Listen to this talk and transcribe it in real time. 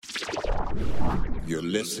You're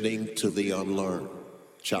listening to The Unlearned,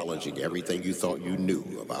 challenging everything you thought you knew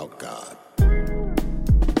about God.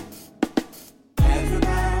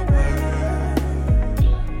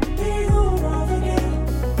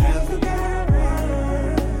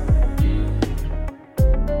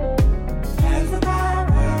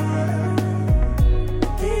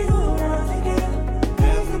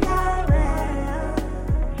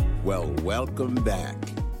 Well, welcome back.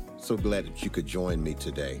 So glad that you could join me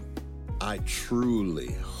today. I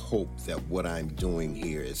truly hope that what I'm doing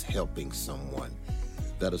here is helping someone.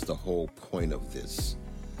 That is the whole point of this,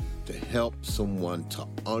 to help someone to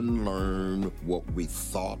unlearn what we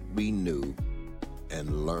thought we knew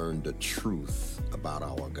and learn the truth about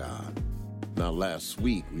our God. Now, last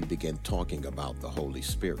week, we began talking about the Holy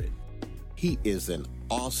Spirit. He is an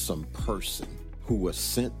awesome person who was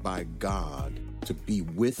sent by God to be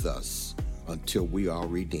with us until we are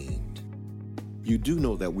redeemed. You do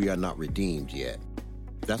know that we are not redeemed yet.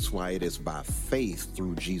 That's why it is by faith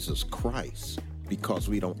through Jesus Christ, because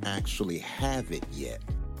we don't actually have it yet.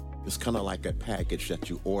 It's kind of like a package that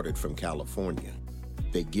you ordered from California.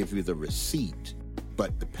 They give you the receipt,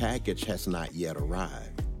 but the package has not yet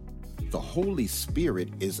arrived. The Holy Spirit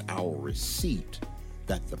is our receipt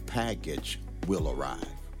that the package will arrive.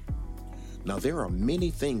 Now, there are many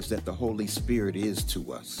things that the Holy Spirit is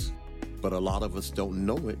to us, but a lot of us don't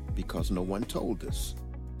know it because no one told us.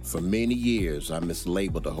 For many years, I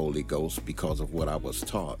mislabeled the Holy Ghost because of what I was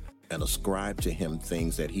taught and ascribed to him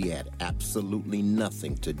things that he had absolutely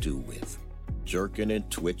nothing to do with. Jerking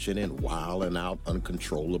and twitching and wilding out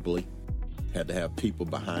uncontrollably. Had to have people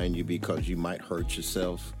behind you because you might hurt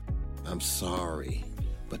yourself. I'm sorry,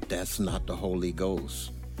 but that's not the Holy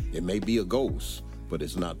Ghost. It may be a ghost, but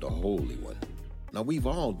it's not the Holy One. Now, we've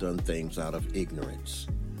all done things out of ignorance.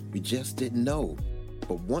 We just didn't know.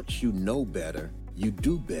 But once you know better, you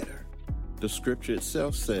do better. The scripture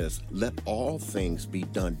itself says, let all things be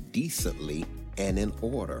done decently and in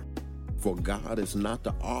order, for God is not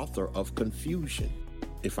the author of confusion.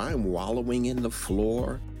 If I'm wallowing in the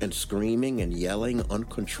floor and screaming and yelling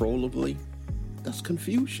uncontrollably, that's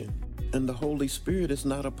confusion. And the Holy Spirit is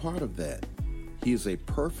not a part of that. He is a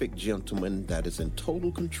perfect gentleman that is in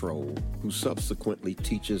total control, who subsequently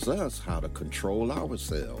teaches us how to control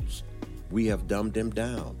ourselves. We have dumbed him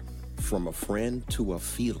down from a friend to a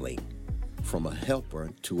feeling, from a helper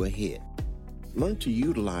to a hit. Learn to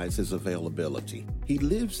utilize his availability. He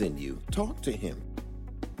lives in you. Talk to him.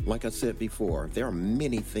 Like I said before, there are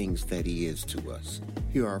many things that he is to us.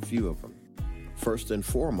 Here are a few of them. First and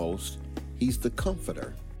foremost, he's the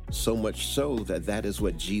comforter. So much so that is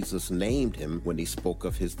what Jesus named him when he spoke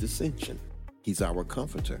of his dissension. He's our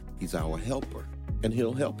comforter. He's our helper. And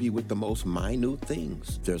he'll help you with the most minute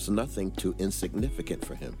things. There's nothing too insignificant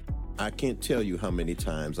for him. I can't tell you how many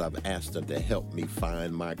times I've asked him to help me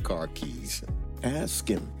find my car keys. Ask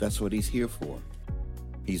him. That's what he's here for.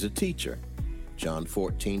 He's a teacher. John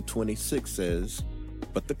 14:26 says,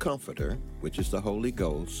 but the Comforter, which is the Holy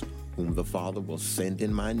Ghost, whom the Father will send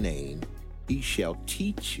in my name, he shall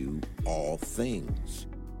teach you all things.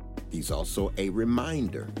 He's also a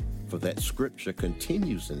reminder, for that scripture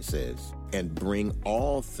continues and says, and bring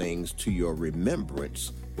all things to your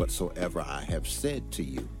remembrance whatsoever I have said to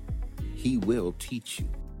you. He will teach you.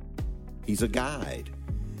 He's a guide.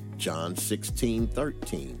 John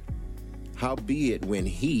 16:13. Howbeit when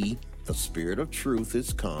he, the Spirit of truth,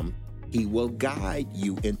 is come, he will guide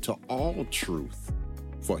you into all truth.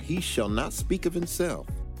 For he shall not speak of himself,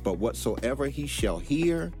 but whatsoever he shall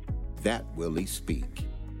hear, that will he speak.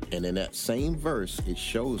 And in that same verse, it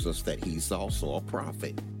shows us that he's also a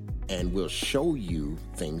prophet and will show you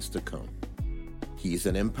things to come. He's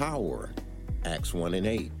an empowerer, Acts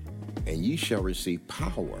 1:8. And ye shall receive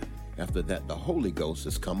power. After that, the Holy Ghost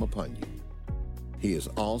has come upon you. He is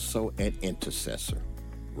also an intercessor,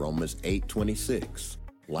 Romans 8:26.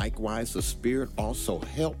 Likewise, the Spirit also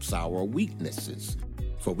helps our weaknesses.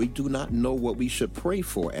 For we do not know what we should pray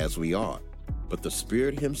for as we ought, but the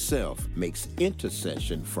Spirit himself makes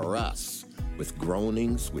intercession for us with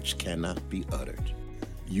groanings which cannot be uttered.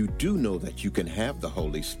 You do know that you can have the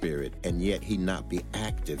Holy Spirit and yet he not be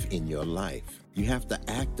active in your life. You have to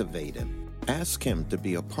activate him. Ask him to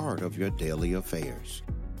be a part of your daily affairs.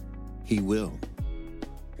 He will.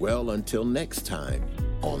 Well, until next time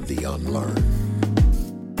on The Unlearned.